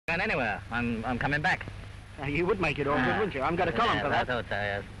going anywhere. I'm coming back. You would make it all good, wouldn't you? I've got a column for that. I thought so,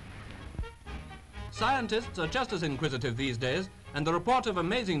 yes. Scientists are just as inquisitive these days, and the report of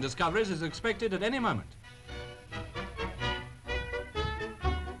amazing discoveries is expected at any moment.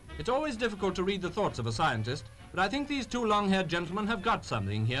 It's always difficult to read the thoughts of a scientist, but I think these two long-haired gentlemen have got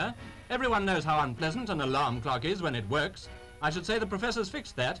something here. Everyone knows how unpleasant an alarm clock is when it works. I should say the professor's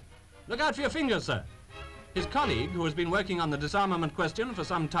fixed that. Look out for your fingers, sir. His colleague, who has been working on the disarmament question for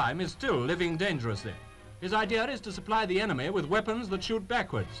some time, is still living dangerously. His idea is to supply the enemy with weapons that shoot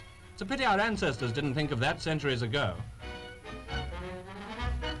backwards. It's a pity our ancestors didn't think of that centuries ago.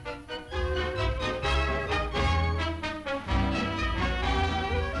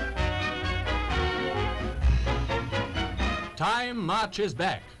 Time marches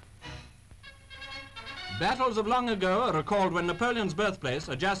back. Battles of long ago are recalled when Napoleon's birthplace,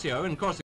 Ajaccio in Corsica,